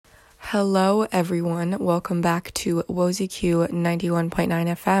Hello, everyone. Welcome back to WOZQ 91.9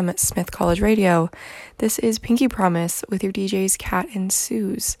 FM, Smith College Radio. This is Pinky Promise with your DJs, Kat and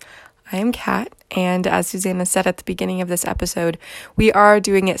Suze. I am Kat, and as Susanna said at the beginning of this episode, we are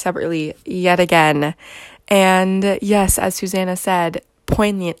doing it separately yet again. And yes, as Susanna said,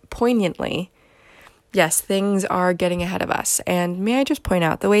 poignantly, yes, things are getting ahead of us. And may I just point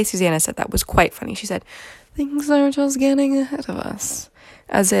out, the way Susanna said that was quite funny. She said, things are just getting ahead of us.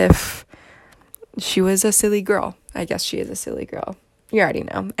 As if she was a silly girl. I guess she is a silly girl. You already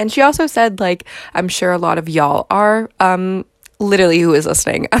know. And she also said, I'm sure a lot of y'all are, literally who is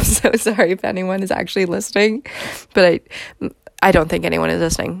listening. I'm so sorry if anyone is actually listening, but I don't think anyone is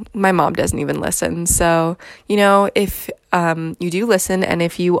listening. My mom doesn't even listen. So, if you do listen, and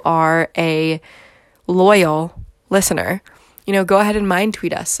if you are a loyal listener, go ahead and mind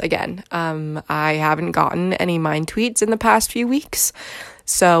tweet us again. I haven't gotten any mind tweets in the past few weeks,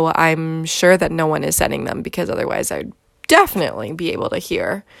 so I'm sure that no one is sending them, because otherwise I'd definitely be able to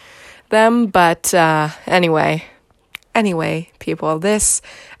hear them. But anyway, people, this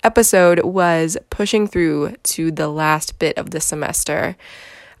episode was pushing through to the last bit of the semester.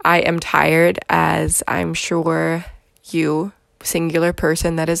 I am tired, as I'm sure you, singular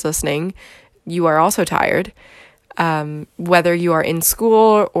person that is listening, you are also tired. Whether you are in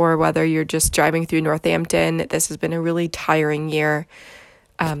school or whether you're just driving through Northampton, this has been a really tiring year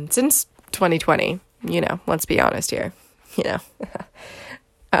since 2020, let's be honest here,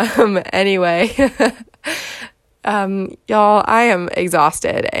 anyway, y'all, I am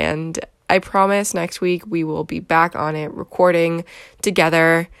exhausted, and I promise next week we will be back on it, recording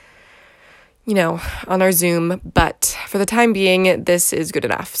together, on our Zoom, but for the time being, this is good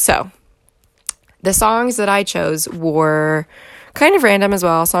enough. So the songs that I chose were kind of random as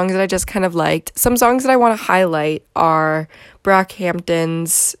well, songs that I just kind of liked. Some songs that I want to highlight are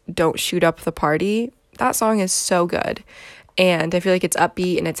Brockhampton's Don't Shoot Up the Party. That song is so good, and I feel like it's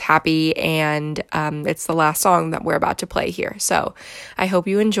upbeat and it's happy, and it's the last song that we're about to play here. So I hope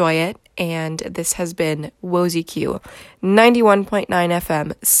you enjoy it, and this has been WOZQ 91.9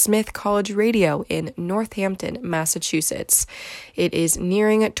 FM, Smith College Radio in Northampton, Massachusetts. It is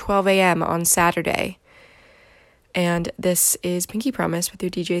nearing 12 a.m. on Saturday, and this is Pinky Promise with your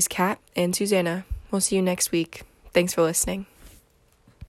DJs Kat and Susanna. We'll see you next week. Thanks for listening.